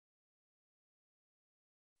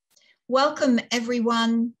Welcome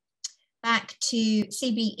everyone back to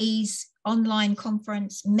CBE's online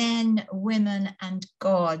conference, Men, Women and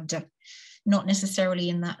God, not necessarily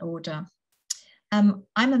in that order. I'm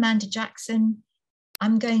Amanda Jackson.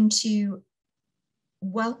 I'm going to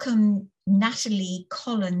welcome Natalie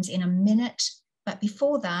Collins in a minute, but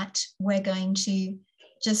before that, we're going to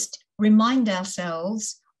just remind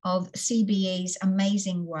ourselves of CBE's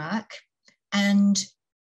amazing work and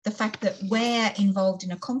the fact that we're involved in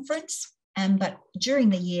a conference, but during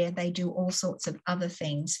the year they do all sorts of other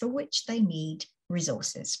things for which they need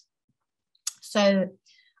resources. So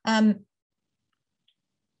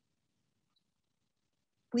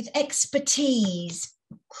with expertise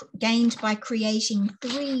gained by creating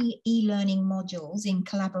 3 e-learning modules in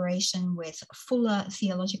collaboration with Fuller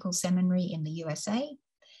Theological Seminary in the USA,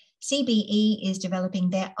 CBE is developing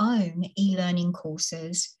their own e-learning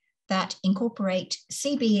courses that incorporate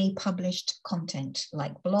CBE published content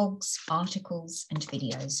like blogs, articles, and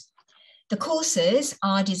videos. The courses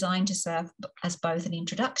are designed to serve as both an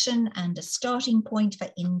introduction and a starting point for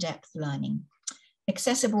in-depth learning.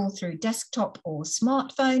 Accessible through desktop or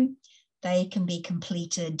smartphone, they can be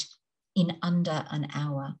completed in under an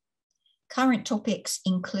hour. Current topics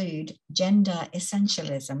include gender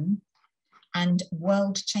essentialism and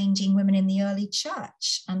world-changing women in the early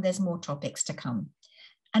church, and there's more topics to come.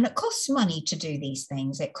 And it costs money to do these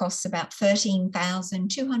things. It costs about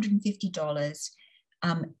 $13,250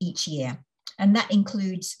 each year. And that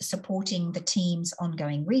includes supporting the team's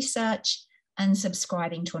ongoing research and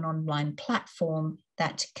subscribing to an online platform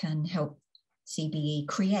that can help CBE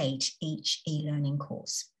create each e-learning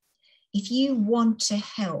course. If you want to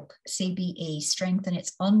help CBE strengthen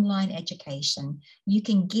its online education, you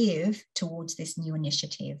can give towards this new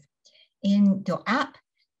initiative. In your app,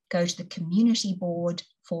 go to the community board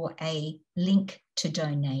for a link to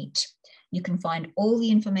donate. You can find all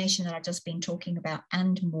the information that I've just been talking about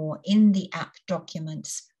and more in the app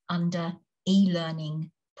documents under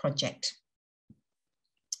e-learning project.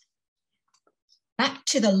 Back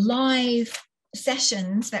to the live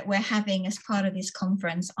sessions that we're having as part of this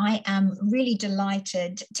conference, I am really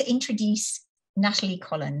delighted to introduce Natalie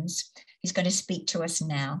Collins, who's going to speak to us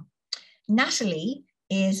now. Natalie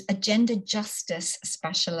is a gender justice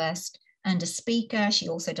specialist and a speaker. She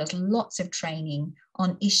also does lots of training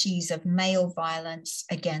on issues of male violence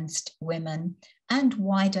against women and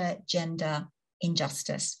wider gender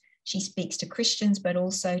injustice. She speaks to Christians, but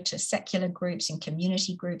also to secular groups and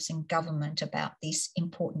community groups and government about this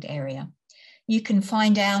important area. You can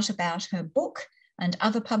find out about her book and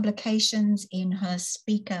other publications in her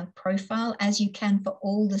speaker profile, as you can for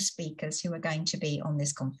all the speakers who are going to be on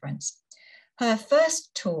this conference. Her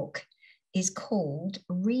first talk is called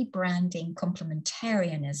Rebranding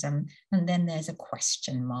Complementarianism, and then there's a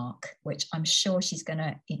question mark, which I'm sure she's going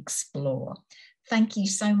to explore. Thank you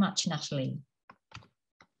so much, Natalie.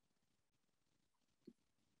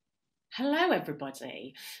 Hello,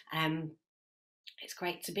 everybody. It's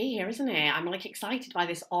great to be here, isn't it? I'm like excited by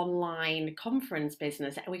this online conference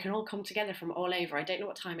business. We can all come together from all over. I don't know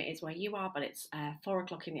what time it is where you are, but it's 4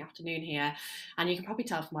 o'clock in the afternoon here. And you can probably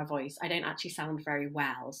tell from my voice, I don't actually sound very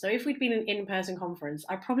well. So if we'd been an in-person conference,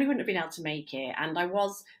 I probably wouldn't have been able to make it. And I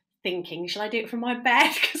was thinking, shall I do it from my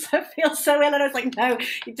bed? Because I feel so ill. And I was like, no,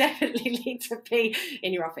 you definitely need to be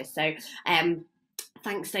in your office. So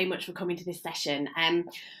thanks so much for coming to this session.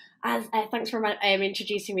 Thanks for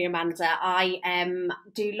introducing me, Amanda. I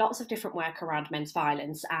do lots of different work around men's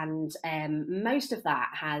violence, and most of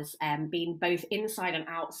that has been both inside and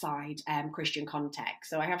outside Christian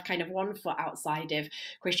context. So I have kind of one foot outside of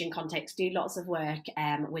Christian context, do lots of work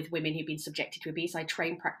with women who've been subjected to abuse. I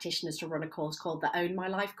train practitioners to run a course called the Own My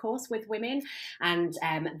Life course with women, and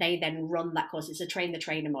they then run that course. It's a train the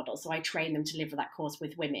trainer model. So I train them to deliver that course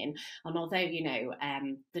with women. And although, you know,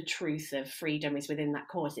 the truth of freedom is within that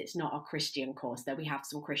course, it's not a Christian course, though we have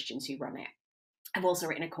some Christians who run it. I've also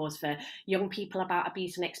written a course for young people about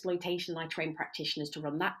abuse and exploitation. I train practitioners to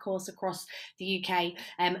run that course across the UK.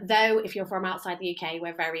 Though if you're from outside the UK,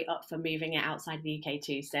 we're very up for moving it outside the UK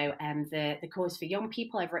too. So the course for young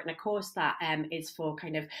people, I've written a course that is for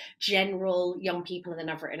kind of general young people, and then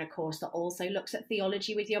I've written a course that also looks at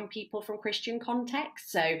theology with young people from Christian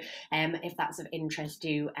context. So if that's of interest,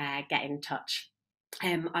 do get in touch.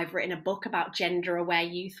 I've written a book about gender-aware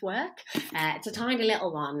youth work. It's a tiny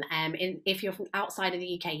little one. If you're from outside of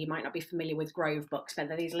the UK, you might not be familiar with Grove books, but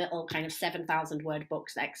they're these little kind of 7,000 word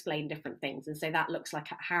books that explain different things. And so that looks like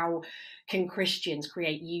how can Christians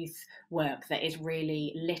create youth work that is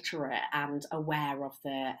really literate and aware of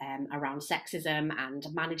the around sexism and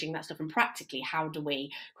managing that stuff. And practically, how do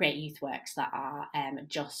we create youth works that are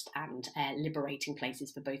just and liberating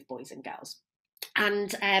places for both boys and girls?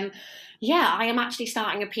 And yeah, I am actually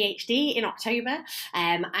starting a PhD in October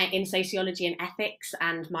in sociology and ethics,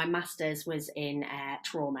 and my master's was in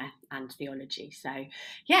trauma and theology. So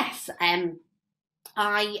yes,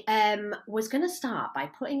 I was going to start by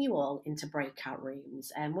putting you all into breakout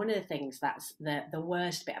rooms. And one of the things that's the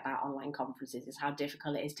worst bit about online conferences is how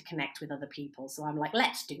difficult it is to connect with other people. So I'm like,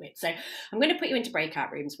 let's do it. So I'm going to put you into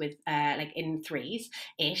breakout rooms with like in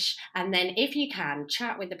threes-ish. And then if you can,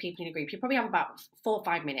 chat with the people in the group. You probably have about 4 or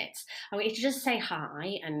 5 minutes. I want you to just say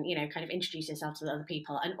hi and, you know, kind of introduce yourself to the other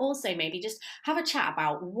people. And also maybe just have a chat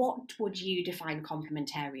about what would you define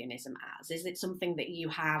complementarianism as? Is it something that you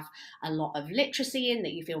have a lot of literacy in,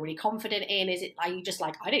 that you feel really confident in? Is it, are you just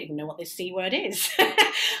like, I don't even know what this C word is?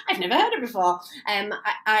 I've never heard it before. And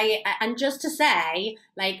just to say,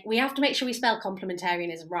 like, we have to make sure we spell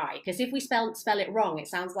complementarianism right, because if we spell it wrong, it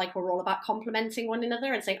sounds like we're all about complimenting one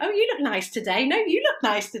another and saying, oh, you look nice today. No, you look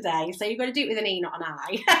nice today. So you've got to do it with an E, not an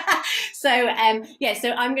I. So yeah,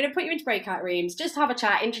 so I'm going to put you into breakout rooms, just have a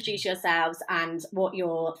chat, introduce yourselves and what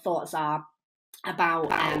your thoughts are about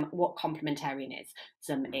what complementarianism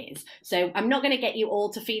is. So I'm not going to get you all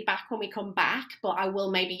to feedback when we come back, but I will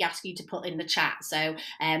maybe ask you to put in the chat. So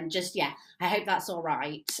just, yeah, I hope that's all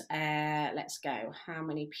right. Let's go. How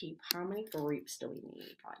many groups do we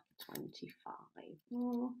need? Like 25.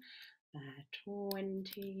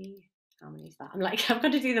 20. How many is that? I'm like, I've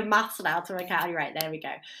got to do the maths now to work out. Right, there we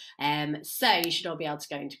go. So you should all be able to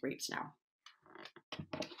go into groups now.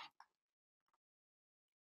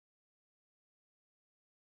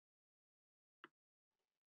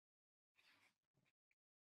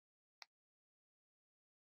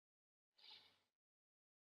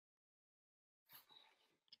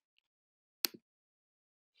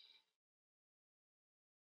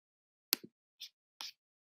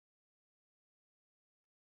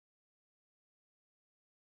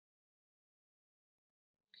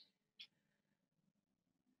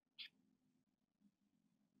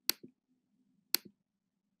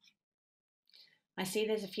 I see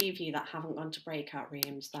there's a few of you that haven't gone to breakout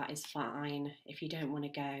rooms. That is fine if you don't want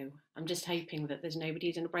to go. I'm just hoping that there's nobody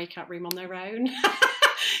who's in a breakout room on their own,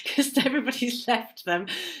 because everybody's left them.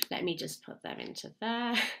 Let me just put them into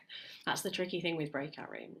there. That's the tricky thing with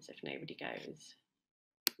breakout rooms, if nobody goes.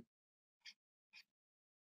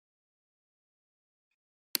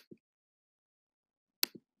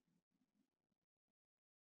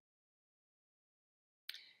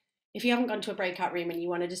 If you haven't gone to a breakout room and you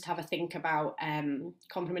want to just have a think about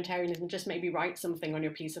complementarianism, just maybe write something on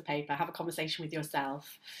your piece of paper, have a conversation with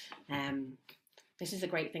yourself. This is a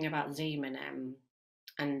great thing about Zoom and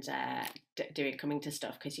coming to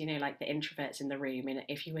stuff, because, you know, like the introverts in the room, and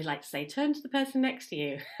if you would like to say, turn to the person next to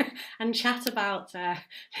you and chat about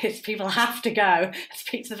this, people have to go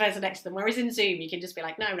speak to the person next to them. Whereas in Zoom, you can just be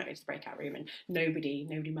like, no, I'm not going to the breakout room, and nobody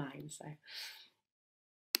minds. So.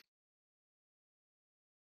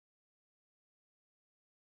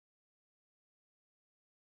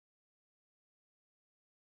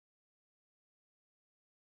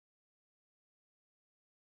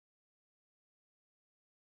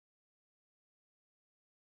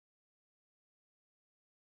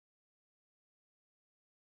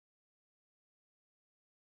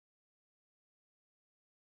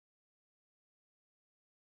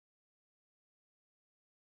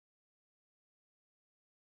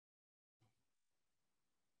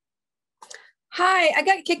 Hi, I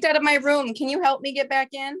got kicked out of my room. Can you help me get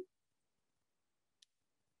back in?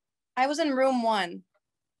 I was in room 1.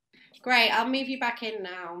 Great, I'll move you back in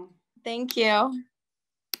now. Thank you.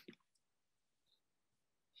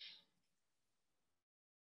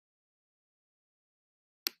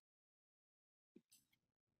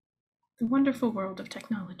 The wonderful world of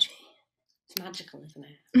technology. It's magical, isn't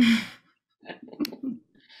it?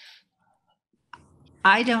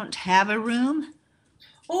 I don't have a room.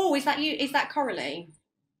 Oh, is that you? Is that Coralie?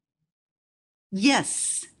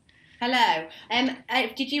 Yes. Hello.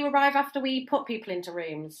 Did you arrive after we put people into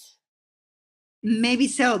rooms? Maybe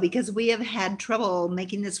so, because we have had trouble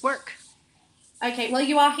making this work. Okay, well,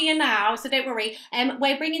 you are here now, so don't worry.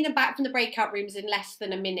 We're bringing them back from the breakout rooms in less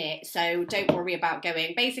than a minute, so don't worry about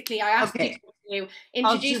going. Basically, I asked you to introduce...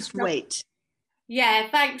 I'll just wait. Yeah,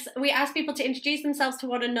 thanks. We asked people to introduce themselves to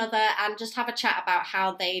one another and just have a chat about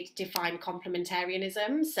how they define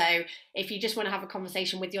complementarianism. So if you just want to have a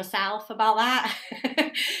conversation with yourself about that,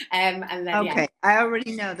 and then Okay, I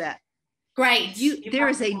already know that. Great. There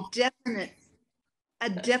is a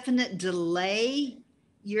definite delay.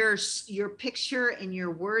 Your picture and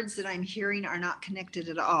your words that I'm hearing are not connected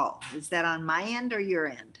at all. Is that on my end or your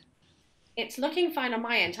end? It's looking fine on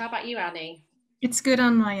my end. How about you, Annie? It's good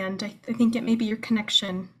on my end. I think it may be your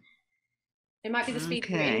connection. It might be the speed of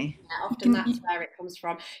your Okay. internet. Often that's where it comes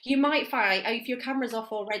from. You might find if your camera's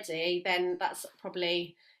off already, then that's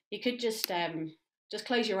probably, you could just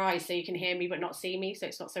close your eyes so you can hear me but not see me, so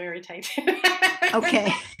it's not so irritating.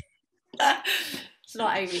 Okay. It's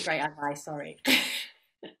not overly great advice, sorry.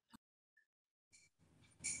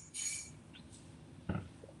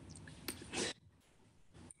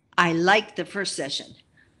 I liked the first session.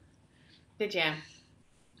 Did you?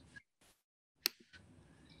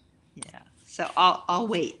 Yeah. So I'll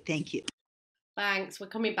wait. Thank you. Thanks. We're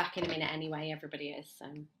coming back in a minute anyway. Everybody is.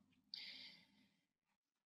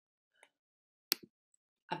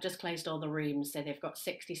 I've just closed all the rooms, so they've got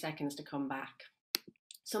 60 seconds to come back.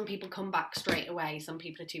 Some people come back straight away. Some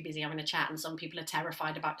people are too busy having a chat, and some people are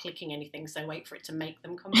terrified about clicking anything, so wait for it to make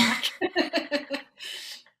them come back.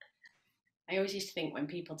 I always used to think when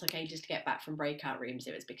people took ages to get back from breakout rooms,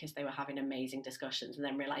 it was because they were having amazing discussions, and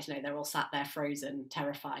then realised, no, they're all sat there frozen,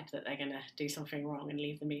 terrified that they're going to do something wrong and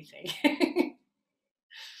leave the meeting.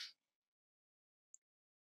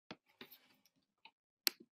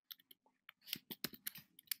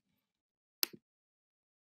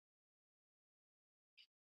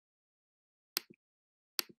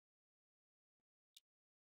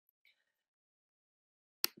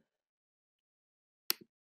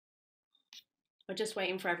 We're just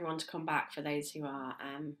waiting for everyone to come back, for those who are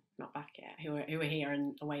not back yet, who are here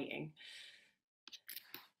and are waiting.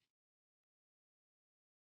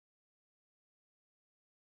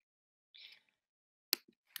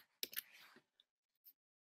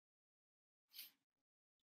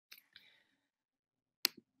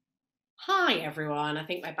 Hi everyone, I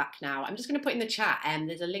think we're back now. I'm just going to put in the chat,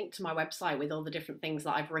 there's a link to my website with all the different things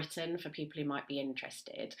that I've written for people who might be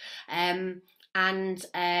interested.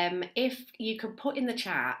 If you could put in the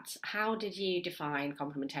chat, how did you define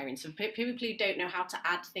complementarian? So for people who don't know how to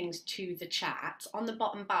add things to the chat, on the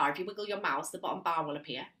bottom bar, if you wiggle your mouse, the bottom bar will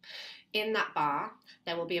appear. In that bar,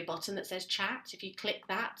 there will be a button that says chat. If you click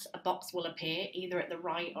that, a box will appear either at the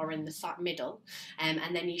right or in the middle.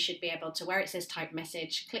 And then you should be able to, where it says type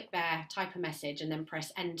message, click there, type a message, and then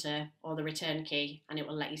press enter or the return key, and it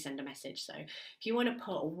will let you send a message. So if you want to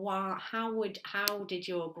put, how did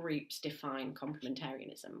your groups define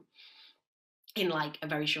complementarianism in like a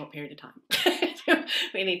very short period of time?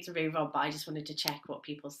 We need to move on, but I just wanted to check what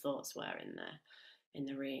people's thoughts were in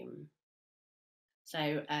the room.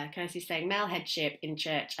 So Kirsty's saying male headship in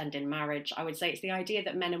church and in marriage. I would say it's the idea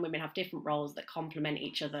that men and women have different roles that complement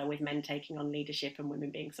each other, with men taking on leadership and women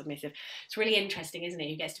being submissive. It's really interesting, isn't it?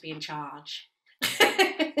 Who gets to be in charge?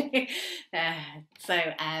 I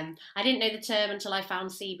didn't know the term until I found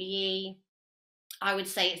CBE. I would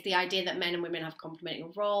say it's the idea that men and women have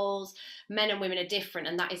complementing roles. Men and women are different,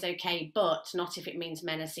 and that is okay, but not if it means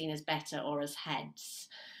men are seen as better or as heads.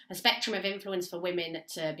 A spectrum of influence for women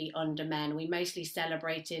to be under men. We mostly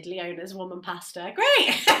celebrated Leona's woman pastor.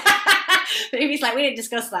 Great! It's like, we didn't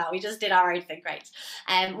discuss that. We just did our own thing. Great.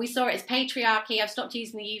 We saw it as patriarchy. I've stopped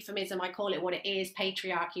using the euphemism. I call it what it is,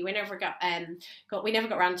 patriarchy. We never got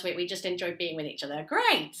around to it. We just enjoyed being with each other.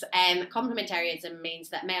 Great. Complementarianism means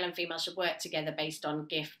that male and female should work together based on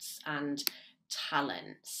gifts and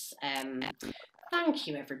talents. Thank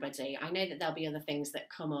you, everybody. I know that there'll be other things that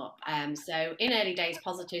come up. So in early days,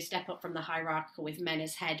 positive, step up from the hierarchical with men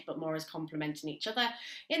as head, but more as complementing each other.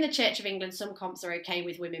 In the Church of England, some comps are okay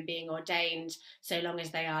with women being ordained, so long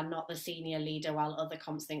as they are not the senior leader, while other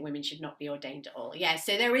comps think women should not be ordained at all. Yeah,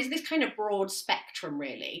 so there is this kind of broad spectrum,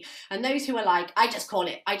 really. And those who are like, I just call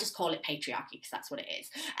it patriarchy, because that's what it is.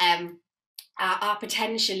 Are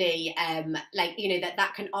potentially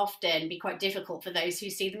that can often be quite difficult for those who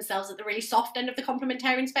see themselves at the really soft end of the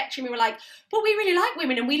complementarian spectrum, who are like, but we really like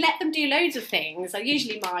women and we let them do loads of things. So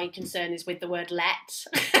usually my concern is with the word let.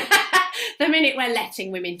 The minute we're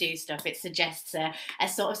letting women do stuff, it suggests a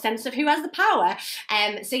sort of sense of who has the power.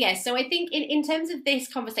 So I think in terms of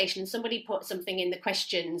this conversation, somebody put something in the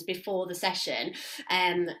questions before the session.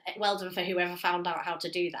 Well done for whoever found out how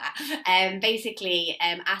to do that. Basically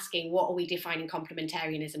asking what are we defining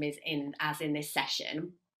complementarianism as in this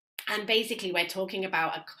session. And basically, we're talking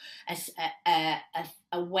about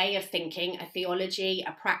a way of thinking, a theology,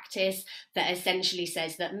 a practice that essentially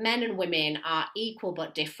says that men and women are equal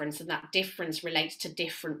but different, and that difference relates to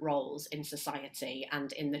different roles in society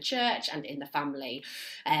and in the church and in the family.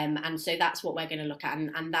 And so that's what we're going to look at,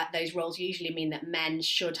 and that those roles usually mean that men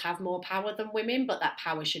should have more power than women, but that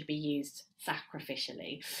power should be used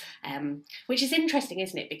sacrificially, which is interesting,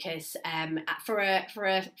 isn't it? Because for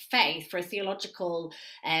a faith, for a theological,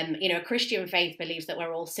 a Christian faith believes that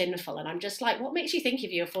we're all sinful, and I'm just like, what makes you think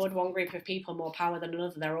if you afford one group of people more power than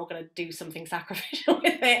another, they're all going to do something sacrificial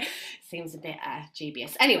with it? Seems a bit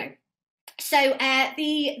dubious. Anyway. So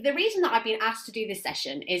the reason that I've been asked to do this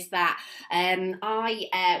session is that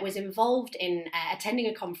I was involved in attending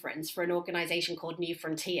a conference for an organisation called New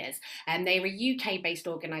Frontiers, and they're a UK-based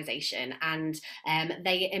organisation, and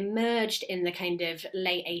they emerged in the kind of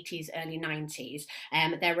late 80s, early 90s.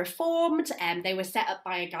 They're reformed, and they were set up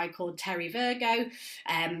by a guy called Terry Virgo.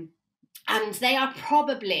 And they are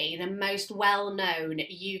probably the most well-known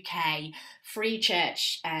UK free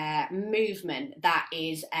church movement that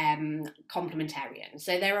is complementarian.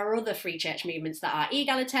 So there are other free church movements that are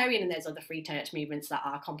egalitarian, and there's other free church movements that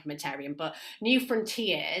are complementarian. But New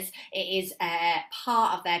Frontiers, it is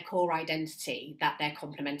part of their core identity that they're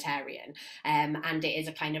complementarian, and it is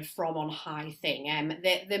a kind of from on high thing.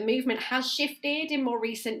 The movement has shifted in more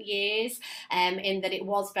recent years, in that it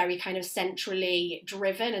was very kind of centrally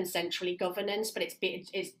driven and centrally governance, but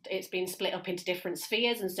it's been split up into different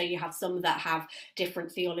spheres, and so you have some that have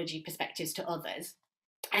different theology perspectives to others.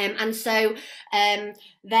 And so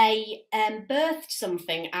they birthed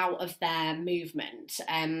something out of their movement,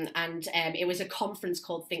 and it was a conference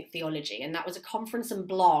called Think Theology, and that was a conference and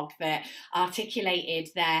blog that articulated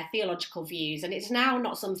their theological views, and it's now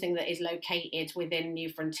not something that is located within New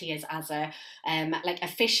Frontiers as a like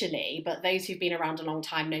officially, but those who've been around a long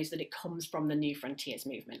time knows that it comes from the New Frontiers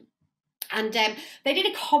movement. And they did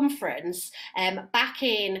a conference back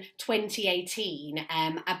in 2018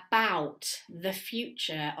 about the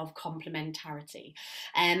future of complementarity.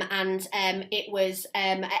 And it was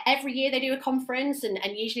every year they do a conference, and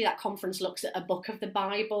usually that conference looks at a book of the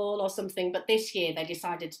Bible or something. But this year they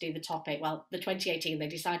decided to do the topic, well, the 2018, they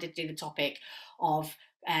decided to do the topic of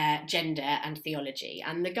gender and theology.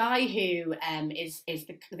 And the guy who is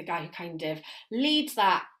the guy who kind of leads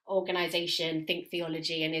that organisation, Think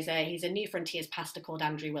Theology, and he's a New Frontiers pastor called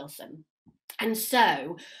Andrew Wilson. And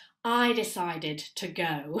so I decided to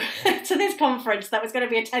go to this conference that was going to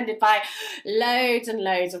be attended by loads and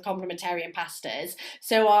loads of complementarian pastors.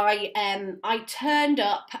 So I turned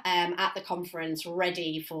up at the conference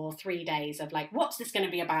ready for 3 days of like, what's this going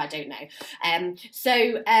to be about? I don't know.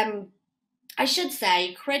 I should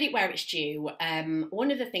say, credit where it's due,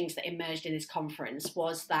 one of the things that emerged in this conference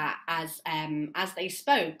was that as they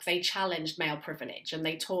spoke, they challenged male privilege, and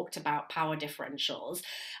they talked about power differentials,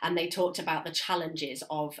 and they talked about the challenges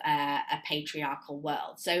of a patriarchal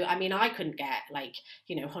world. So, I mean, I couldn't get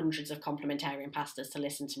hundreds of complementarian pastors to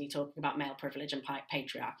listen to me talking about male privilege and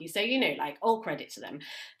patriarchy. So, all credit to them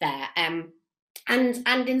there.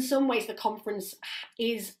 And in some ways, the conference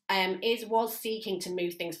was seeking to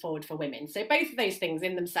move things forward for women. So both of those things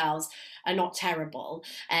in themselves are not terrible.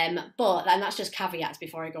 And that's just caveats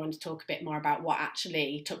before I go on to talk a bit more about what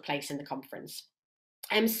actually took place in the conference.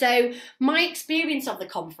 So my experience of the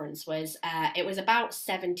conference was it was about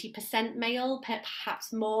 70% male,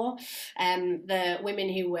 perhaps more. The women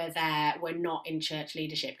who were there were not in church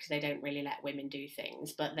leadership because they don't really let women do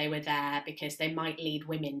things, but they were there because they might lead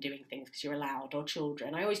women doing things because you're allowed, or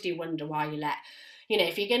children. I always do wonder why you let,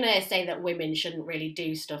 if you're going to say that women shouldn't really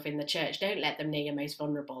do stuff in the church, don't let them near your most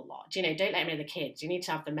vulnerable lot. Don't let them near the kids. You need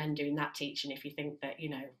to have the men doing that teaching if you think that,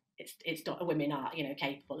 it's not, women are,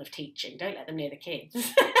 capable of teaching. Don't let them near the kids.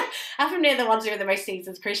 Have them near the ones who are the most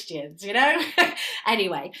seasoned Christians,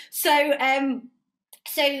 Anyway, so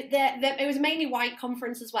it was a mainly white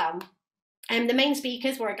conference as well. The main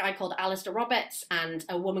speakers were a guy called Alistair Roberts and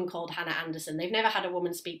a woman called Hannah Anderson. They've never had a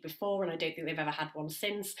woman speak before, and I don't think they've ever had one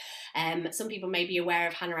since. Some people may be aware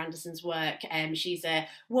of Hannah Anderson's work. She's a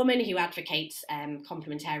woman who advocates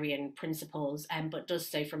complementarian principles, but does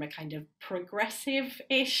so from a kind of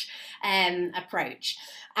progressive-ish approach.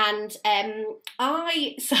 And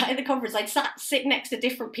I sat at the conference, I'd sit next to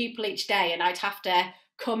different people each day, and I'd have to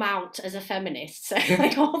come out as a feminist, so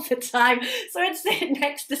all the time. So I'd sit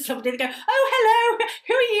next to somebody and go, oh, hello,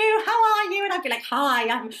 who are you, how are you? And I'd be like, hi,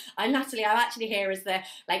 I'm Natalie, I'm actually here as the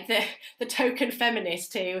token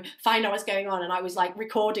feminist to find out what's going on. And I was like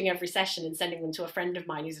recording every session and sending them to a friend of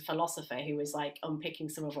mine who's a philosopher who was like unpicking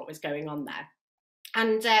some of what was going on there.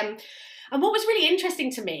 And what was really interesting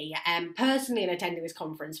to me personally in attending this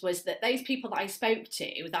conference was that those people that I spoke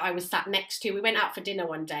to, that I was sat next to, we went out for dinner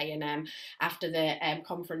one day, and after the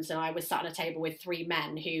conference, and I was sat on a table with three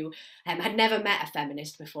men who had never met a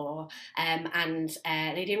feminist before, and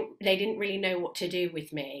they didn't really know what to do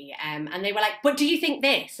with me, and they were like, "But do you think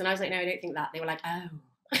this?" And I was like, "No, I don't think that." They were like, "Oh."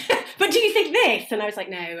 "But do you think this?" And I was like,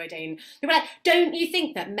 "No, I don't." They were like, "Don't you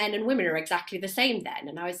think that men and women are exactly the same then?"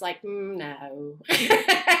 And I was like, "No."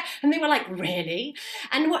 And they were like, "Really?"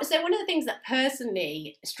 And so one of the things that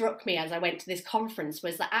personally struck me as I went to this conference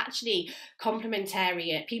was that actually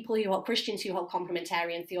complementarian people Christians who hold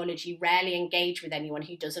complementarian theology rarely engage with anyone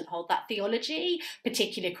who doesn't hold that theology,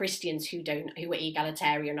 particularly Christians who are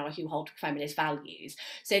egalitarian or who hold feminist values.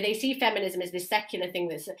 So they see feminism as this secular thing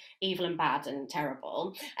that's evil and bad and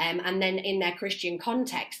terrible. And then in their Christian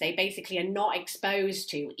context, they basically are not exposed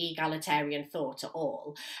to egalitarian thought at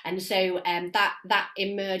all. And so that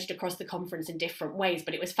emerged across the conference in different ways,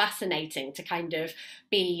 but it was fascinating to kind of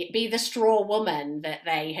be the straw woman that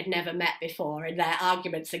they had never met before in their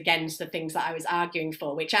arguments against the things that I was arguing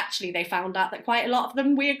for, which actually they found out that quite a lot of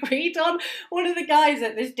them we agreed on. One of the guys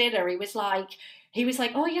at this dinner, he was like,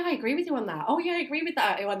 "Oh yeah, I agree with you on that. Oh yeah, I agree with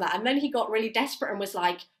that on that." And then he got really desperate and was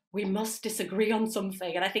like, "We must disagree on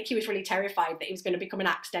something." And I think he was really terrified that he was going to become an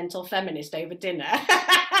accidental feminist over dinner.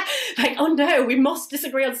 Like, "Oh no, we must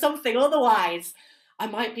disagree on something, otherwise I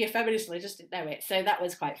might be a feminist and I just didn't know it." So that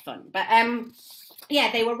was quite fun. But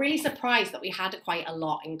yeah, they were really surprised that we had quite a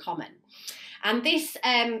lot in common. And this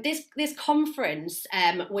conference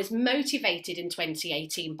was motivated in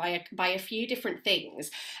 2018 by a few different things.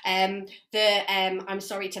 I'm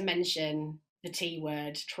sorry to mention the T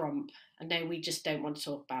word, Trump. I know we just don't want to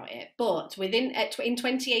talk about it, but in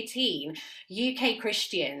 2018, UK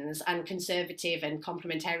Christians and conservative and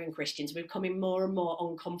complementarian Christians were becoming more and more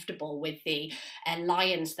uncomfortable with the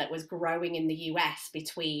alliance that was growing in the US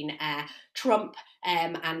between Trump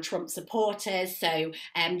and Trump supporters. So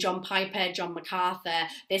John Piper, John MacArthur,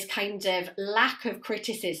 this kind of lack of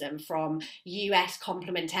criticism from US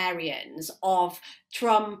complementarians of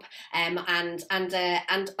Trump and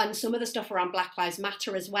some of the stuff around Black Lives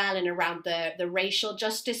Matter as well, and around the racial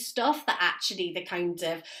justice stuff, that actually the kind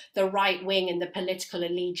of the right wing and the political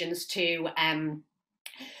allegiance to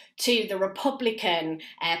the Republican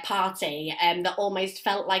Party that almost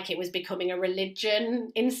felt like it was becoming a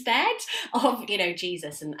religion instead of,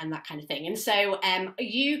 Jesus and that kind of thing. And so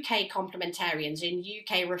UK complementarians in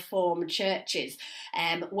UK Reformed churches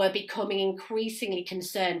were becoming increasingly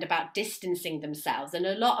concerned about distancing themselves. And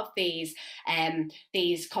a lot of these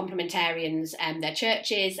complementarians, their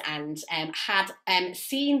churches, and had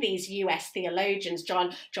seen these US theologians,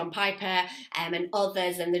 John Piper and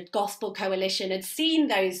others, and the Gospel Coalition had seen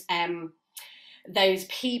those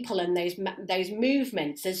people and those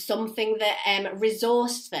movements as something that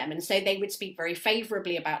resourced them. And so they would speak very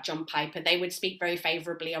favourably about John Piper. They would speak very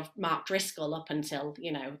favourably of Mark Driscoll up until,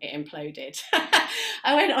 it imploded.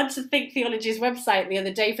 I went on to Think Theology's website the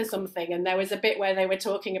other day for something, and there was a bit where they were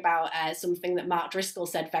talking about something that Mark Driscoll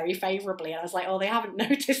said very favourably. And I was like, oh, they haven't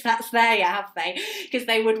noticed that's there yet, have they? Because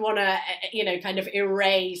they would want to, kind of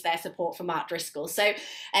erase their support for Mark Driscoll. So,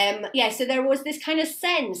 so there was this kind of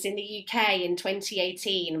sense in the UK in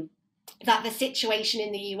 2018 that the situation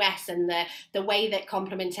in the US and the way that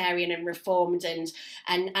complementarian and reformed and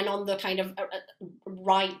on the kind of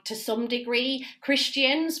right to some degree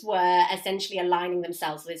Christians were essentially aligning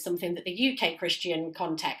themselves with something that the UK Christian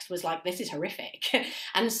context was like, this is horrific.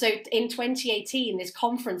 And so in 2018, this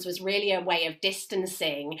conference was really a way of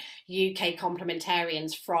distancing UK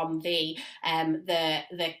complementarians from the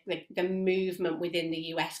movement within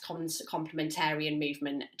the US complementarian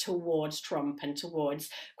movement towards Trump and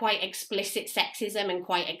towards quite explicit sexism and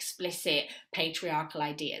quite explicit patriarchal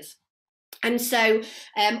ideas. And so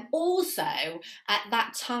also at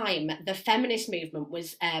that time, the feminist movement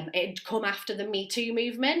was, it had come after the Me Too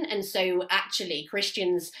movement. And so actually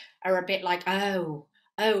Christians are a bit like, oh,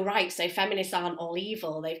 right, so feminists aren't all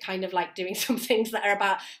evil. They're kind of like doing some things that are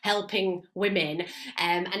about helping women.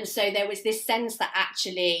 And so there was this sense that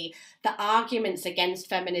actually the arguments against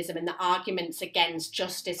feminism and the arguments against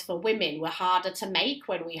justice for women were harder to make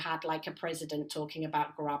when we had like a president talking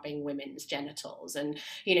about grabbing women's genitals. And,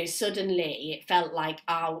 suddenly it felt like,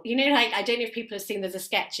 I don't know if people have seen, there's a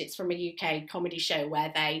sketch, it's from a UK comedy show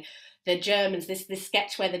where the Germans, this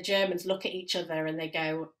sketch where the Germans look at each other and they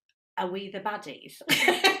go, are we the baddies?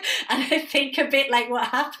 And I think a bit like what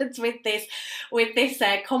happens with this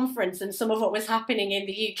conference, and some of what was happening in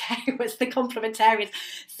the UK was the complementarians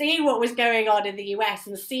seeing what was going on in the US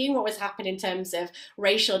and seeing what was happening in terms of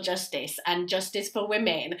racial justice and justice for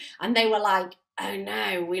women, and they were like, oh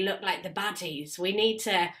no, we look like the baddies. We need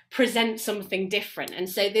to present something different. And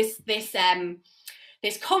so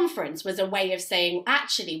this conference was a way of saying,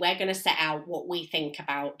 actually, we're going to set out what we think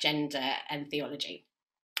about gender and theology.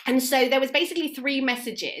 And so there was basically 3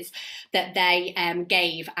 messages that they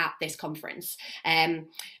gave at this conference.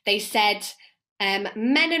 They said,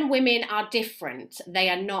 men and women are different. They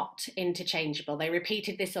are not interchangeable. They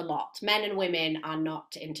repeated this a lot. Men and women are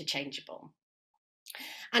not interchangeable.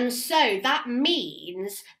 And so that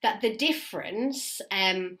means that the difference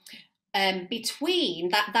between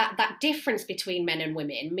that difference between men and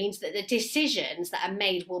women means that the decisions that are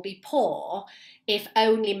made will be poor if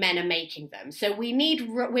only men are making them. So we need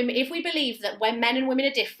women, if we believe that when men and women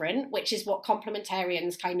are different, which is what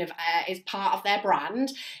complementarians kind of is part of their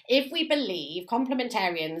brand, if we believe,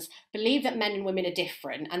 complementarians believe that men and women are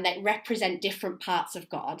different and they represent different parts of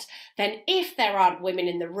God, then if there aren't women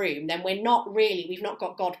in the room, then we've not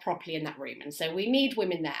got God properly in that room. And so we need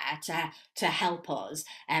women there to help us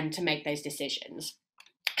to make those decisions.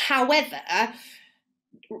 However,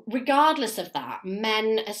 regardless of that,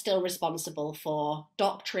 men are still responsible for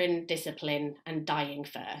doctrine, discipline, and dying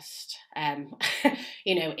first,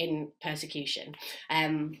 in persecution.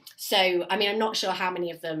 So, I mean, I'm not sure how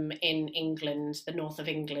many of them in England, the north of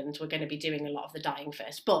England, were going to be doing a lot of the dying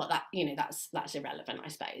first, but that's irrelevant, I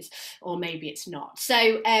suppose, or maybe it's not.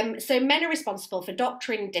 So men are responsible for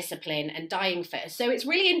doctrine, discipline, and dying first. So it's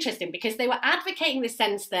really interesting because they were advocating the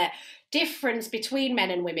sense that difference between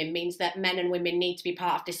men and women means that men and women need to be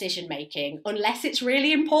part of decision making unless it's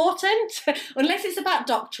really important, unless it's about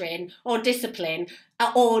doctrine or discipline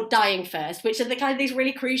or dying first, which are the kind of these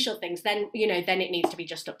really crucial things, then it needs to be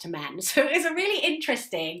just up to men. So it's a really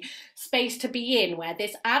interesting space to be in, where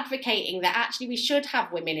this advocating that actually we should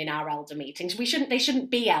have women in our elder meetings. They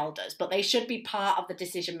shouldn't be elders, but they should be part of the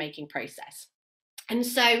decision making process. And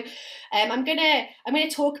so I'm going to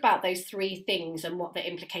talk about those 3 things and what the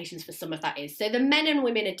implications for some of that is. So the men and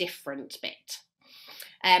women are different bit.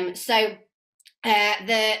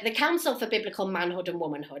 The Council for Biblical Manhood and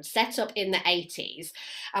Womanhood, set up in the 80s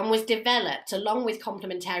and was developed along with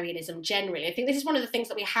complementarianism generally. I think this is one of the things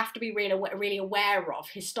that we have to be really aware of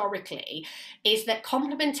historically, is that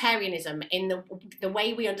complementarianism in the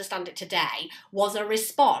way we understand it today was a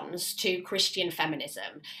response to Christian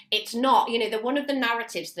feminism. It's not, one of the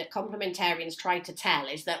narratives that complementarians try to tell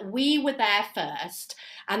is that we were there first,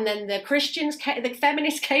 and then the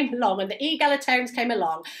feminists came along and the egalitarians came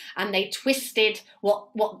along and they twisted what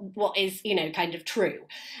is kind of true.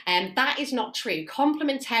 And that is not true.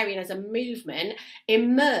 Complementarian as a movement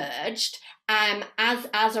emerged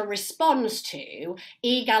as a response to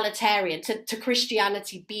egalitarian, to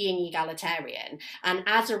Christianity being egalitarian, and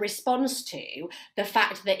as a response to the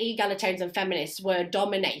fact that egalitarians and feminists were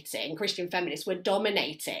dominating, Christian feminists were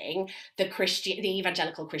dominating the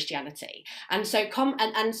evangelical Christianity. And so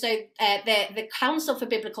the Council for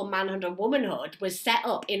Biblical Manhood and Womanhood was set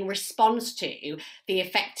up in response to the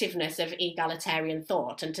effectiveness of egalitarian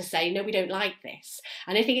thought, and to say, no, we don't like this.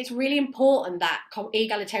 And I think it's really important that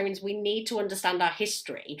egalitarians, we need to understand our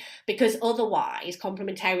history, because otherwise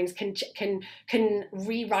complementarians can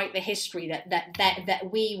rewrite the history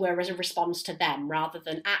that we were as a response to them, rather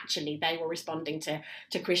than actually they were responding to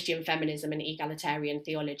Christian feminism and egalitarian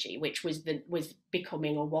theology, which was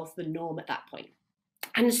becoming, or was the norm at that point.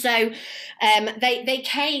 And so they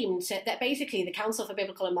came to that. Basically, the Council for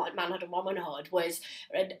Biblical Manhood and Womanhood was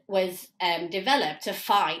developed to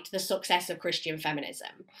fight the success of Christian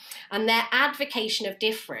feminism. And their advocacy of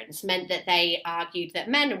difference meant that they argued that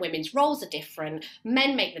men and women's roles are different.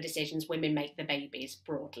 Men make the decisions, women make the babies,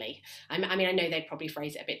 broadly. I mean, I know they'd probably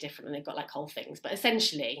phrase it a bit different and they've got like whole things, but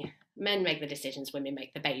essentially, men make the decisions, women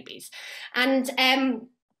make the babies. And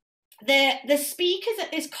the speakers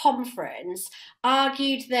at this conference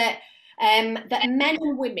argued that men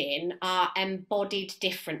and women are embodied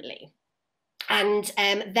differently, and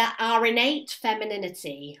that our innate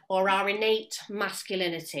femininity or our innate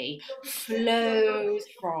masculinity flows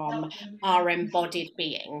from our embodied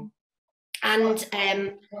being. And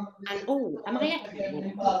oh, am I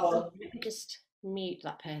echoing? Let me just mute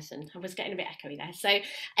that person. I was getting a bit echoey there. So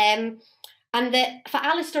and for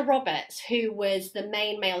Alistair Roberts, who was the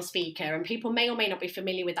main male speaker, and people may or may not be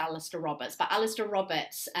familiar with Alistair Roberts, but Alistair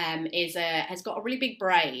Roberts has got a really big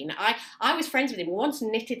brain. I was friends with him. He once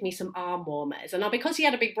knitted me some arm warmers, and because he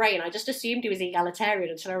had a big brain, I just assumed he was egalitarian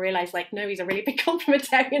until I realised, no, he's a really big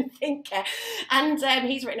complementarian thinker. And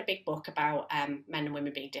he's written a big book about men and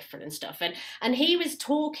women being different and stuff. And he was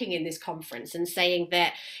talking in this conference and saying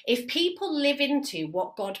that if people live into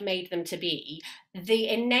what God made them to be, the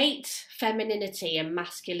innate femininity and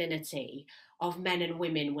masculinity of men and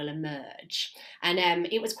women will emerge. And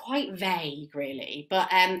it was quite vague, really. But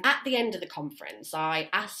at the end of the conference, I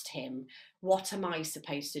asked him, what am I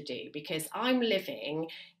supposed to do? Because I'm living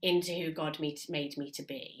into who God made me to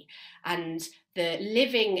be. And the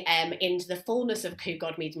living into the fullness of who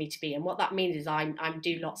God made me to be. And what that means is I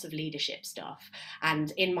do lots of leadership stuff.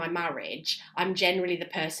 And in my marriage, I'm generally the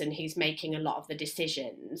person who's making a lot of the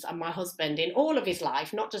decisions. And my husband, in all of his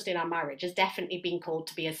life, not just in our marriage, has definitely been called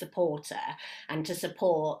to be a supporter and to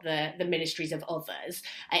support the ministries of others.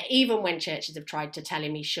 Even when churches have tried to tell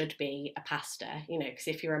him he should be a pastor, you know, because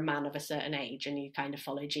if you're a man of a certain age and you kind of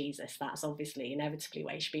follow Jesus, that's obviously inevitably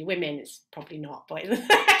where you should be. Women, it's probably not, but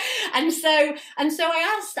and so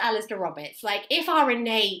I asked Alistair Roberts, like, if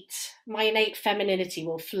my innate femininity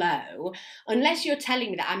will flow, unless you're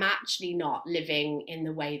telling me that I'm actually not living in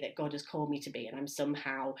the way that God has called me to be, and I'm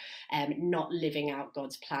somehow not living out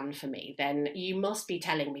God's plan for me, then you must be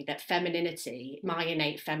telling me that femininity, my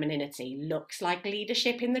innate femininity, looks like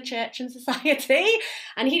leadership in the church and society.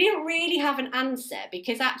 And he didn't really have an answer,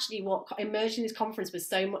 because actually what emerged in this conference was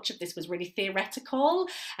so much of this was really theoretical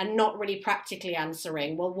and not really practically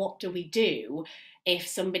answering, well, what do we do if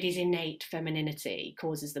somebody's innate femininity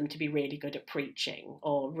causes them to be really good at preaching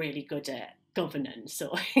or really good at governance,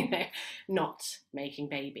 or not making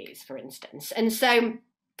babies, for instance. And so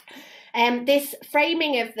this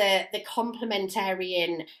framing of the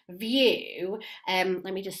complementarian view,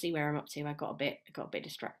 let me just see where I'm up to. I got a bit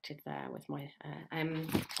distracted there with my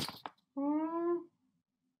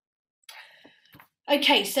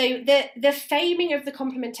Okay, so the framing of the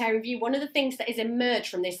complementarian view, one of the things that has emerged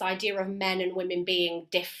from this idea of men and women being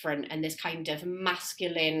different and this kind of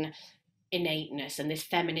masculine innateness and this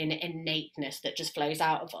feminine innateness that just flows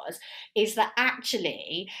out of us, is that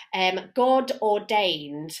actually God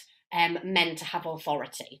ordained men to have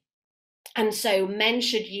authority. And so men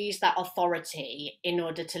should use that authority in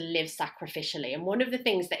order to live sacrificially. And one of the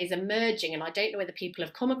things that is emerging, and I don't know whether people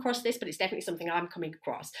have come across this, but it's definitely something I'm coming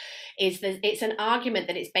across, is that it's an argument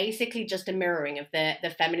that it's basically just a mirroring of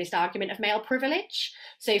the feminist argument of male privilege.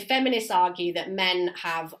 So feminists argue that men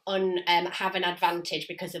have an advantage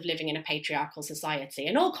because of living in a patriarchal society.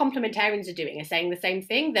 And all complementarians are saying the same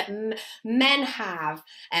thing, that men have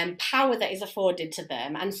power that is afforded to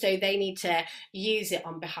them, and so they need to use it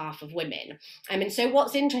on behalf of women. And so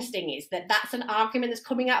what's interesting is that that's an argument that's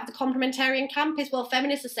coming out of the complementarian camp, is, well,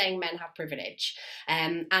 feminists are saying men have privilege,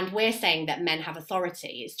 and we're saying that men have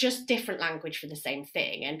authority. It's just different language for the same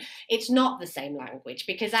thing. And it's not the same language,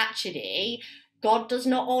 because actually God does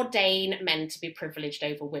not ordain men to be privileged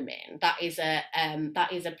over women. That is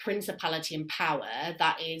a principality and power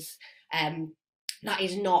that is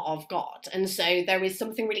not of God. And so there is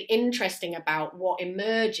something really interesting about what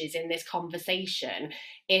emerges in this conversation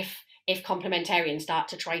if complementarians start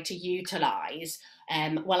to try to utilise,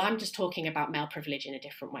 well, I'm just talking about male privilege in a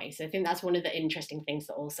different way. So I think that's one of the interesting things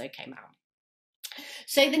that also came out.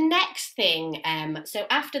 So the next thing, so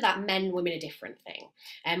after that men, women are different thing,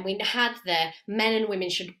 we had the men and women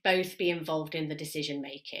should both be involved in the decision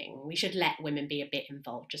making. We should let women be a bit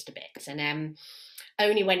involved, just a bit, and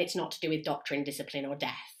only when it's not to do with doctrine, discipline, or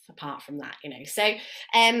death. Apart from that,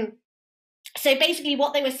 So basically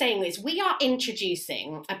what they were saying is, we are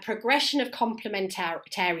introducing a progression of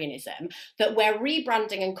complementarianism that we're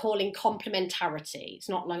rebranding and calling complementarity. It's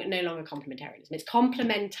no longer complementarianism, it's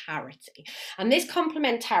complementarity. And this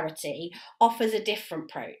complementarity offers a different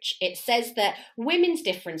approach. It says that women's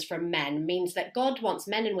difference from men means that God wants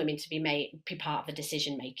men and women to be part of the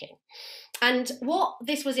decision making. And what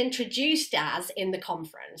this was introduced as in the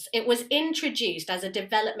conference, it was introduced as a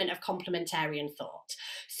development of complementarian thought.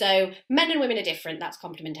 So men and women are different, that's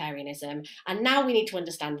complementarianism. And now we need to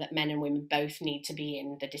understand that men and women both need to be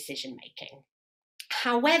in the decision making.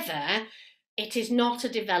 However, it is not a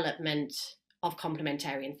development of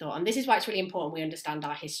complementarian thought. And this is why it's really important we understand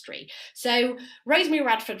our history. So Rosemary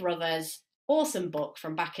Radford Ruthers, awesome book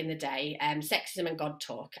from back in the day, Sexism and God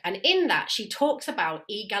Talk. And in that, she talks about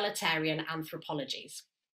egalitarian anthropologies.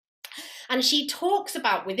 And she talks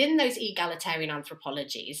about, within those egalitarian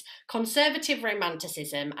anthropologies, conservative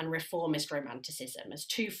romanticism and reformist romanticism as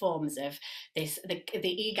two forms of this, the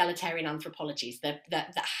egalitarian anthropologies,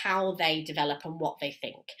 how they develop and what they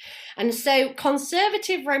think. And so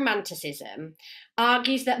conservative romanticism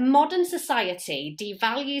argues that modern society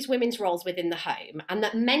devalues women's roles within the home, and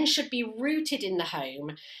that men should be rooted in the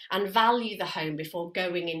home and value the home before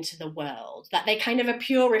going into the world, that they kind of are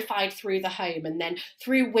purified through the home, and then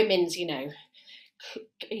through women's,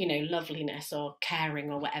 loveliness or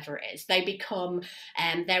caring or whatever it is. They become,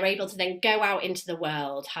 they're able to then go out into the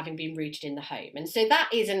world having been rooted in the home. And so that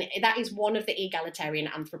is one of the egalitarian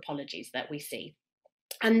anthropologies that we see.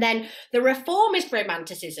 And then the reformist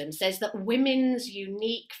romanticism says that women's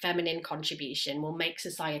unique feminine contribution will make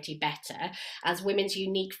society better, as women's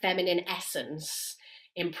unique feminine essence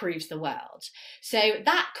improves the world. So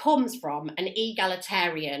that comes from an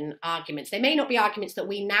egalitarian argument. They may not be arguments that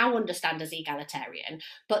we now understand as egalitarian,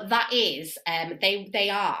 but that is, they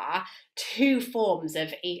are two forms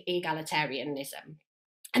of egalitarianism.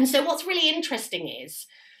 And so what's really interesting is,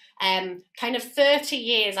 kind of 30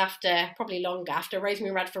 years after, probably longer, after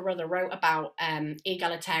Rosemary Radford Ruther wrote about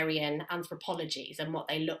egalitarian anthropologies and what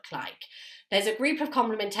they look like, there's a group of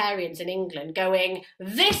complementarians in England going,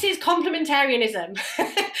 this is complementarianism,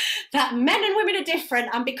 that men and women are different,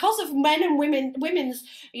 and because of men and women's,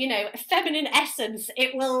 feminine essence,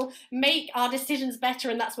 it will make our decisions better,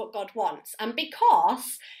 and that's what God wants. And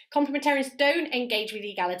because complementarians don't engage with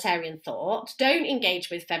egalitarian thought, don't engage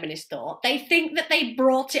with feminist thought, they think that they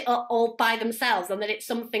brought it up all by themselves and that it's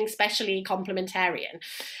something specially complementarian.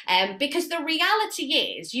 Because the reality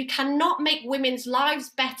is, you cannot make women's lives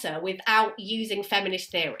better without using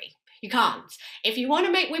feminist theory. You can't. If you want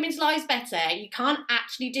to make women's lives better, you can't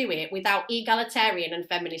actually do it without egalitarian and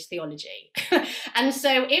feminist theology. And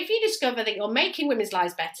so if you discover that you're making women's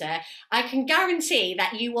lives better, I can guarantee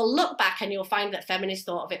that you will look back and you'll find that feminists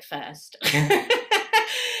thought of it first.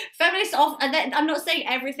 Feminists, and then, I'm not saying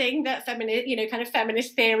everything that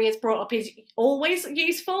feminist theory has brought up is always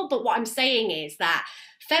useful, but what I'm saying is that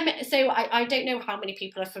so I don't know how many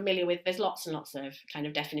people are familiar with, there's lots and lots of kind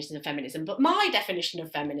of definitions of feminism, but my definition of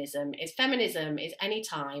feminism is any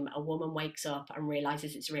time a woman wakes up and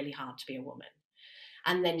realizes it's really hard to be a woman.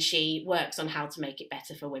 And then she works on how to make it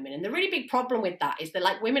better for women. And the really big problem with that is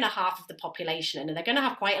that women are half of the population, and they're going to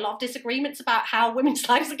have quite a lot of disagreements about how women's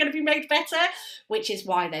lives are going to be made better, which is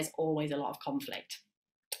why there's always a lot of conflict.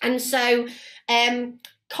 And so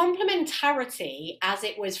complementarity, as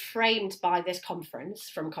it was framed by this conference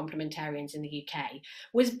from complementarians in the UK,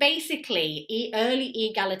 was basically early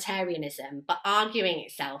egalitarianism, but arguing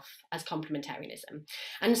itself as complementarianism.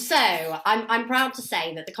 And so I'm proud to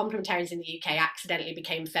say that the complementarians in the UK accidentally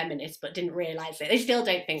became feminists, but didn't realise it. They still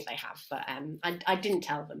don't think they have, but I didn't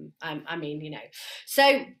tell them.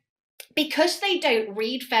 So because they don't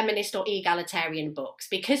read feminist or egalitarian books,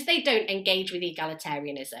 because they don't engage with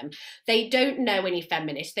egalitarianism, they don't know any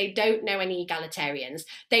feminists, they don't know any egalitarians,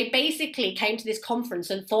 they basically came to this conference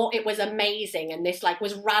and thought it was amazing and this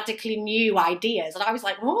was radically new ideas. And I was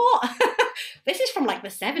like, what? This is from the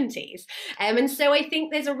 70s. And so I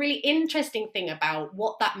think there's a really interesting thing about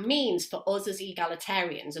what that means for us as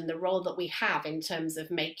egalitarians and the role that we have in terms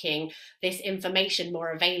of making this information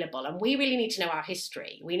more available. And we really need to know our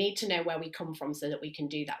history. We need to know where we come from so that we can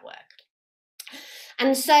do that work.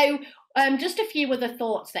 And so just a few other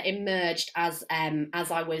thoughts that emerged as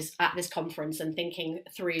I was at this conference and thinking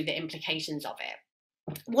through the implications of it.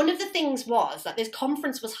 One of the things was that this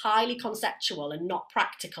conference was highly conceptual and not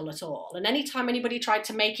practical at all. And anytime anybody tried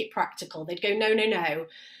to make it practical, they'd go, no,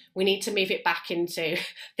 we need to move it back into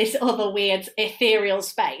this other weird ethereal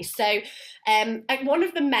space. So one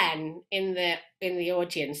of the men in the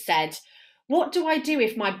audience said, what do I do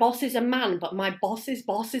if my boss is a man, but my boss's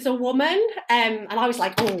boss is a woman? And I was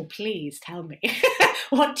like, oh, please tell me.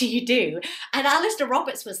 What do you do? And Alistair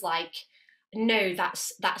Roberts was like, no,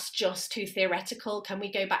 that's just too theoretical. Can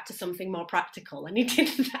we go back to something more practical? And he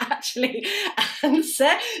didn't actually answer.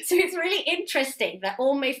 So it's really interesting that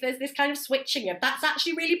almost there's this kind of switching of that's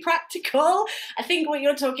actually really practical. I think what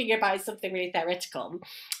you're talking about is something really theoretical.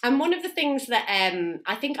 And one of the things that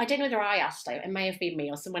I don't know whether I asked, it may have been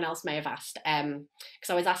me or someone else may have asked, because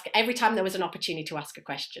I was asking, every time there was an opportunity to ask a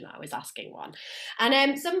question, I was asking one.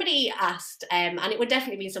 And somebody asked, and it would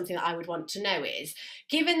definitely be something that I would want to know is,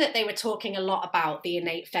 given that they were talking a lot about the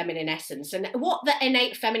innate feminine essence, and what the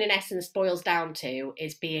innate feminine essence boils down to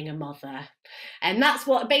is being a mother, and that's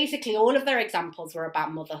what basically all of their examples were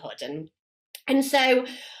about, motherhood. And so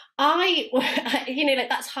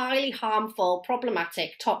that's highly harmful,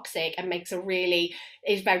 problematic, toxic, and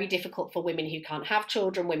is very difficult for women who can't have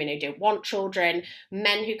children, women who don't want children,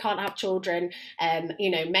 men who can't have children,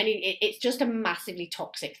 it's just a massively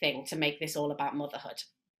toxic thing to make this all about motherhood.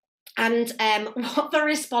 And what the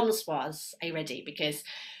response was, are you ready? Because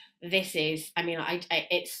this is,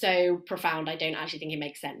 it's so profound, I don't actually think it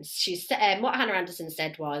makes sense. She said, what Hannah Anderson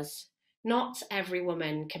said was, not every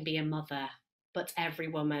woman can be a mother, but every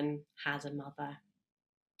woman has a mother.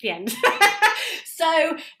 The end.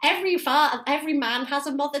 So every man has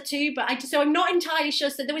a mother too, but so I'm not entirely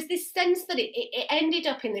sure. So there was this sense that it ended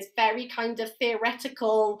up in this very kind of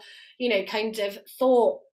theoretical, kind of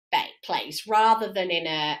thought place, rather than in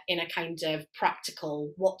a kind of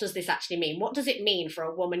practical, what does this actually mean? What does it mean for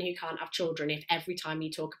a woman who can't have children if every time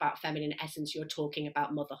you talk about feminine essence you're talking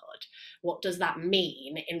about motherhood? What does that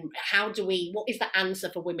mean? And what is the answer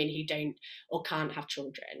for women who don't or can't have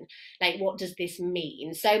children? Like, what does this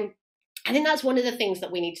mean? So I think that's one of the things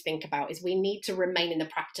that we need to think about, is we need to remain in the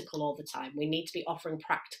practical all the time. We need to be offering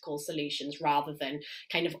practical solutions rather than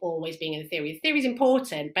kind of always being in the theory. The theory is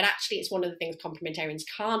important, but actually it's one of the things complementarians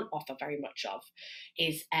can't offer very much of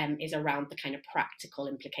is around the kind of practical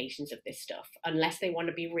implications of this stuff, unless they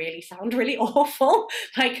want to sound really awful,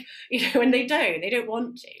 like, and they don't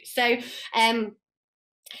want to. So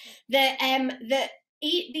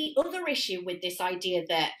the other issue with this idea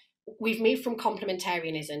that we've moved from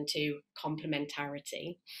complementarianism to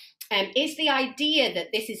complementarity is the idea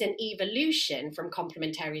that this is an evolution from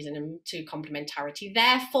complementarianism to complementarity.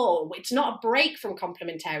 Therefore, it's not a break from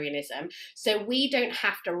complementarianism, so we don't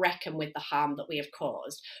have to reckon with the harm that we have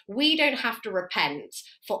caused. We don't have to repent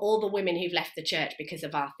for all the women who've left the church because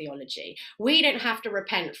of our theology. We don't have to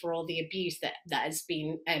repent for all the abuse that has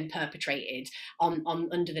been perpetrated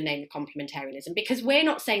under the name of complementarianism, because we're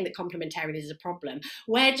not saying that complementarianism is a problem.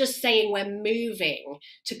 We're just saying we're moving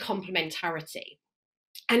to complementarity.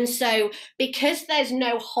 And so, because there's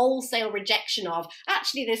no wholesale rejection of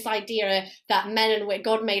actually this idea that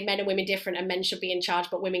God made men and women different and men should be in charge,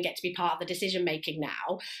 but women get to be part of the decision making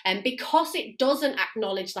now, and because it doesn't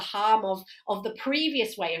acknowledge the harm of the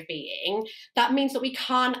previous way of being, that means that we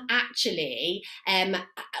can't actually,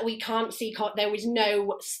 there is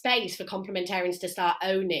no space for complementarians to start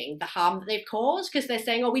owning the harm that they've caused, because they're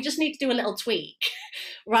saying, oh, we just need to do a little tweak,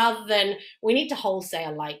 rather than we need to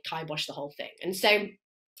wholesale, like, kibosh the whole thing. And so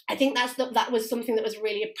I think that was something that was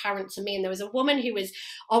really apparent to me. And there was a woman who was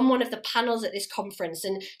on one of the panels at this conference,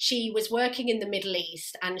 and she was working in the Middle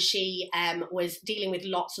East, and she was dealing with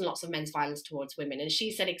lots and lots of men's violence towards women. And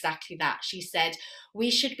she said exactly that. She said, we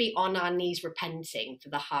should be on our knees repenting for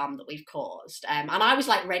the harm that we've caused. And I was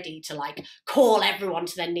like ready to like call everyone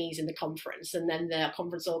to their knees in the conference. And then the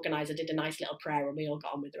conference organizer did a nice little prayer, and we all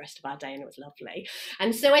got on with the rest of our day, and it was lovely.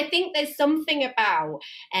 And so I think there's something about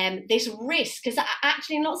this risk, because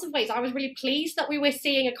actually in lots of ways I was really pleased that we were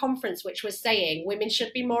seeing a conference which was saying women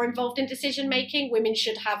should be more involved in decision making, women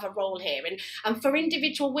should have a role here, and for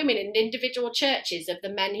individual women in individual churches of the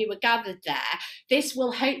men who were gathered there, this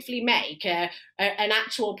will hopefully make an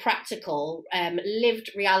actual practical lived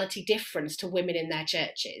reality difference to women in their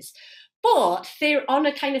churches. But on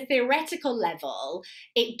a kind of theoretical level,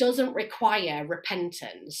 it doesn't require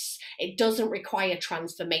repentance. It doesn't require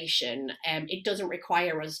transformation. It doesn't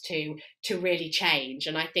require us to really change.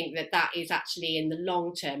 And I think that is actually in the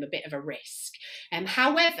long term a bit of a risk.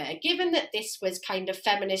 However, given that this was kind of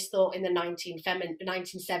feminist thought in the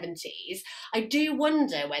 1970s, I do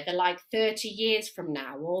wonder whether like 30 years from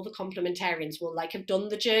now, all the complementarians will like have done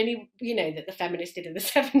the journey, that the feminists did in the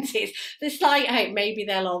 70s. There's slight hope maybe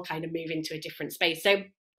they'll all kind of move into a different space.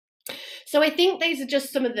 So I think these are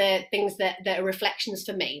just some of the things that are reflections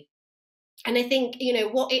for me. And I think,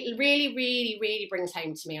 what it really, really, really brings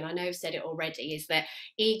home to me, and I know I've said it already, is that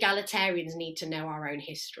egalitarians need to know our own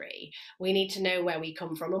history. We need to know where we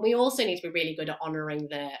come from. And we also need to be really good at honouring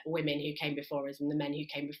the women who came before us and the men who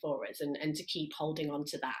came before us, and to keep holding on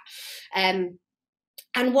to that.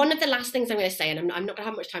 And one of the last things I'm going to say, and I'm not going to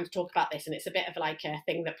have much time to talk about this, and it's a bit of like a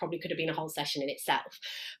thing that probably could have been a whole session in itself,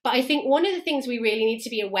 but I think one of the things we really need to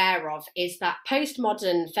be aware of is that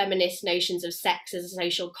postmodern feminist notions of sex as a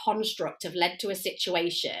social construct have led to a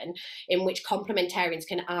situation in which complementarians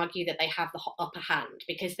can argue that they have the upper hand,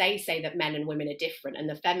 because they say that men and women are different, and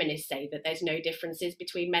the feminists say that there's no differences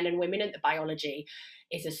between men and women, and that biology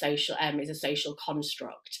is a social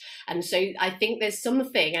construct. And so I think there's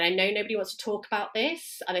something, and I know nobody wants to talk about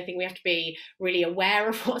this, and I think we have to be really aware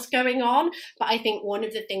of what's going on, but I think one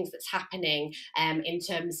of the things that's happening in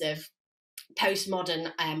terms of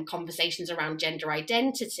postmodern conversations around gender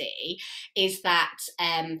identity is that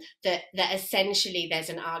that essentially there's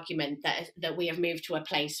an argument that we have moved to a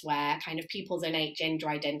place where kind of people's innate gender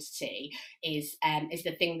identity is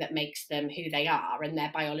the thing that makes them who they are, and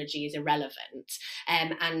their biology is irrelevant.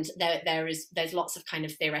 And there's lots of kind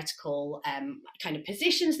of theoretical kind of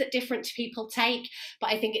positions that different people take, but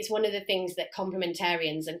I think it's one of the things that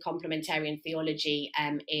complementarians and complementarian theology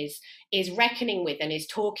is reckoning with, and is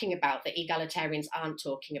talking about, that egalitarian egalitarians aren't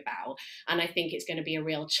talking about. And I think it's going to be a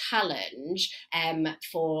real challenge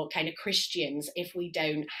for kind of Christians if we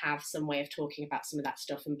don't have some way of talking about some of that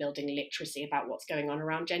stuff and building literacy about what's going on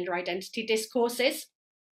around gender identity discourses.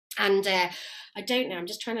 And I don't know, I'm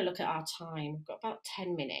just trying to look at our time. We've got about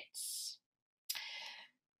 10 minutes.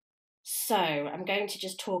 So I'm going to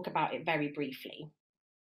just talk about it very briefly.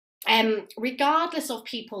 Regardless of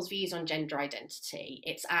people's views on gender identity,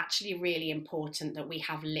 it's actually really important that we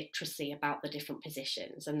have literacy about the different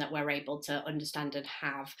positions and that we're able to understand and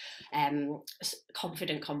have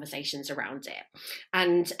confident conversations around it.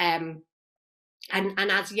 And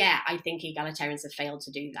as yet, I think egalitarians have failed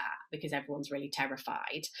to do that because everyone's really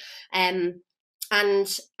terrified. And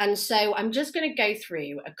so I'm just going to go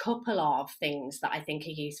through a couple of things that I think are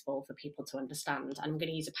useful for people to understand. I'm going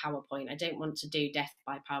to use a PowerPoint. I don't want to do death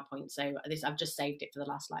by PowerPoint, so I've just saved it for the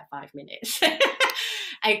last 5 minutes.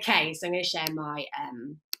 Okay, so I'm going to share my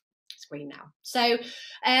screen now. So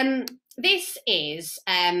this is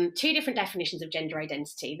two different definitions of gender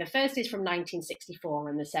identity. The first is from 1964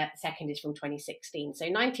 and the second is from 2016. So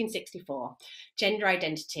 1964, gender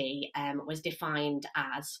identity was defined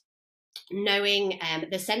as knowing,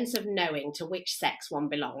 the sense of knowing to which sex one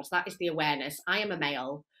belongs. That is the awareness, I am a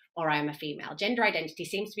male or I am a female. Gender identity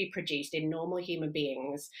seems to be produced in normal human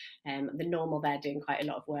beings, the normal they're doing quite a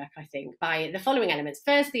lot of work, I think, by the following elements.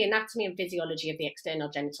 First, the anatomy and physiology of the external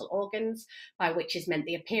genital organs, by which is meant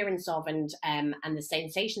the appearance of and the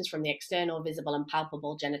sensations from the external, visible and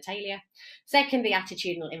palpable genitalia. Second, the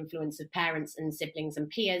attitudinal influence of parents and siblings and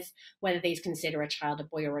peers, whether these consider a child a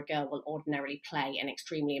boy or a girl, will ordinarily play an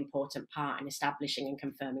extremely important part in establishing and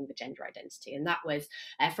confirming the gender identity. And that was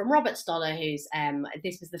from Robert Stoller, who's,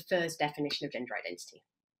 this was the first definition of gender identity.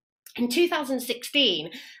 In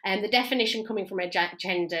 2016, the definition coming from a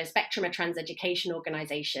gender spectrum, a trans education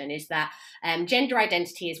organisation, is that gender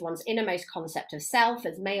identity is one's innermost concept of self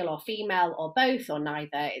as male or female or both or neither.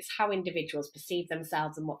 It's how individuals perceive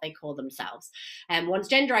themselves and what they call themselves. One's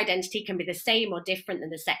gender identity can be the same or different than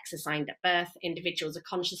the sex assigned at birth. Individuals are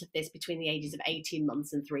conscious of this between the ages of 18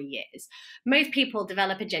 months and 3 years. Most people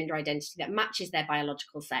develop a gender identity that matches their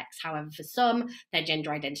biological sex. However, for some, their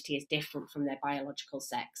gender identity is different from their biological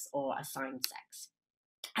sex or assigned sex.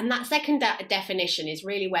 And that second definition is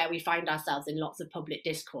really where we find ourselves in lots of public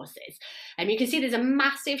discourses. And you can see there's a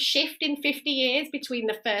massive shift in 50 years between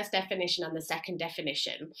the first definition and the second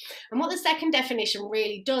definition. And what the second definition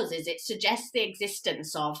really does is it suggests the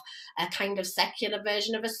existence of a kind of secular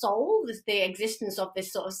version of a soul. There's the existence of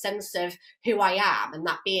this sort of sense of who I am, and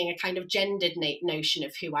that being a kind of gendered notion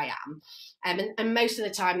of who I am. And most of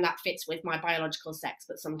the time that fits with my biological sex,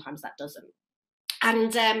 but sometimes that doesn't.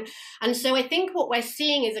 And so I think what we're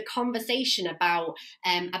seeing is a conversation about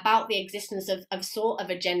the existence of sort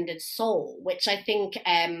of a gendered soul, which I think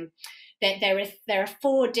that there are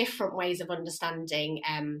four different ways of understanding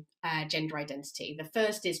gender identity. The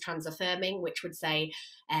first is transaffirming, which would say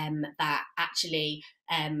that actually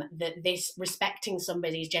that this respecting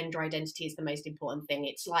somebody's gender identity is the most important thing.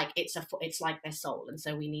 It's like their soul, and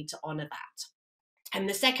so we need to honour that. And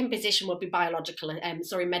the second position would be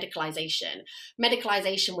medicalization.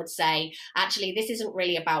 Medicalization would say, actually, this isn't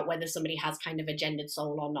really about whether somebody has kind of a gendered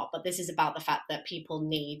soul or not, but this is about the fact that people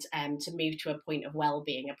need to move to a point of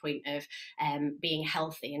well-being, a point of being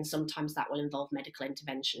healthy, and sometimes that will involve medical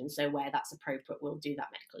intervention. So where that's appropriate, we'll do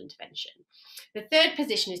that medical intervention. The third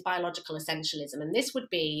position is biological essentialism, and this would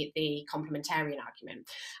be the complementarian argument.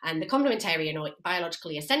 And the complementarian or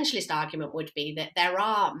biologically essentialist argument would be that there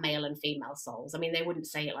are male and female souls. I mean, they wouldn't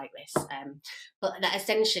say it like this, but that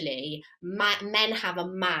essentially men have a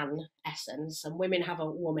man essence and women have a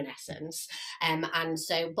woman essence, and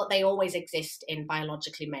so, but they always exist in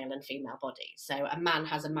biologically male and female bodies. So a man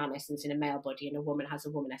has a man essence in a male body, and a woman has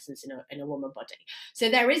a woman essence in a woman body.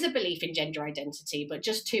 So there is a belief in gender identity, but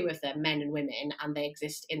just two of them, men and women, and they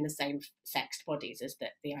exist in the same sexed bodies as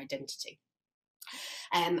the identity.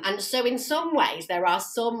 And so in some ways, there are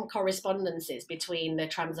some correspondences between the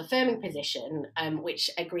trans-affirming position, which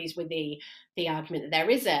agrees with the argument that there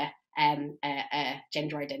is a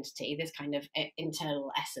gender identity, this kind of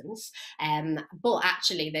internal essence, but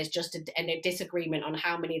actually there's just a disagreement on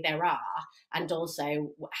how many there are, and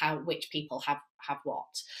also which people have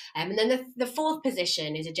what. And then the fourth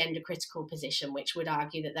position is a gender critical position, which would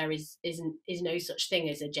argue that there is no such thing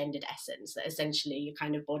as a gendered essence, that essentially your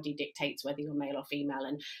kind of body dictates whether you're male or female,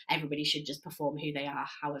 and everybody should just perform who they are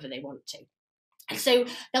however they want to. So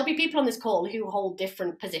there'll be people on this call who hold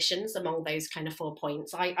different positions among those kind of 4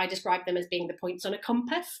 points. I describe them as being the points on a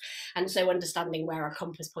compass, and so understanding where our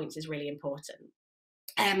compass points is really important.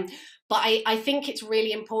 But I think it's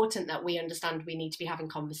really important that we understand we need to be having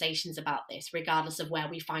conversations about this, regardless of where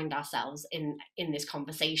we find ourselves in this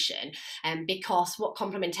conversation. Because what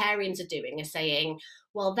complementarians are doing is saying,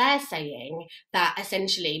 well, they're saying that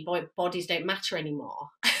essentially bodies don't matter anymore.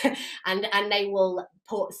 and they will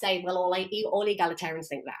say, well, all egalitarians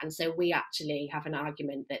think that. And so we actually have an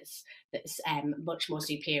argument that's much more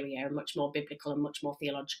superior and much more biblical and much more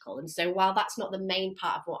theological. And so while that's not the main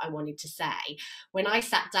part of what I wanted to say, when I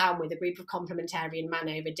sat down with a group of complementarian men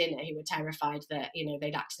over dinner who were terrified that, you know,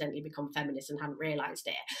 they'd accidentally become feminists and hadn't realised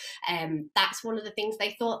it, that's one of the things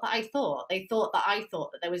they thought that I thought. They thought that I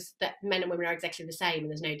thought that men and women are exactly the same and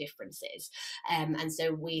there's no differences. And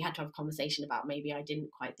so we had to have a conversation about maybe I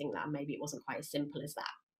didn't quite think that, and maybe it wasn't quite as simple as that.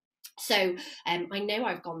 So I know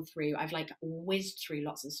I've like whizzed through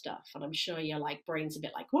lots of stuff, and I'm sure your like brain's a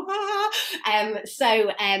bit like, wah! I'm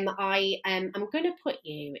going to put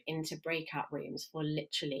you into breakout rooms for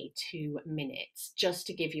literally 2 minutes, just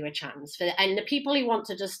to give you a chance and the people who want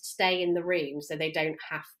to just stay in the room so they don't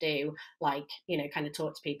have to, like, you know, kind of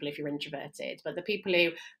talk to people if you're introverted, but the people who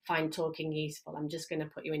find talking useful, I'm just going to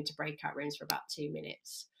put you into breakout rooms for about 2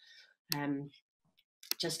 minutes,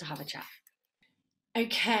 just to have a chat.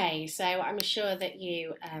 Okay, so I'm sure that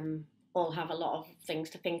you all have a lot of things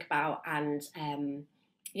to think about, and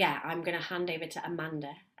yeah, I'm going to hand over to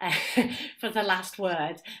Amanda for the last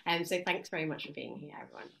word. So thanks very much for being here,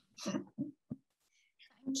 everyone.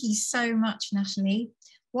 Thank you so much, Natalie.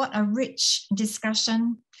 What a rich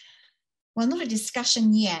discussion. Well, not a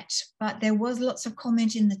discussion yet, but there was lots of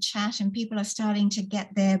comment in the chat, and people are starting to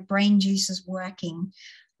get their brain juices working,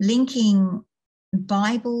 linking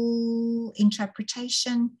Bible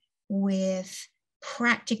interpretation with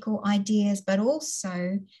practical ideas, but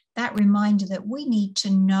also that reminder that we need to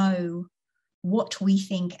know what we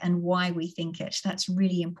think and why we think it. That's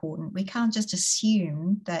really important. We can't just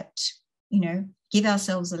assume that, you know, give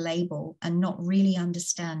ourselves a label and not really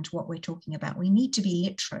understand what we're talking about. We need to be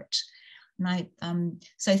literate. And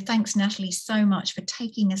so thanks, Natalie, so much for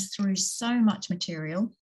taking us through so much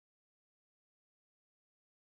material.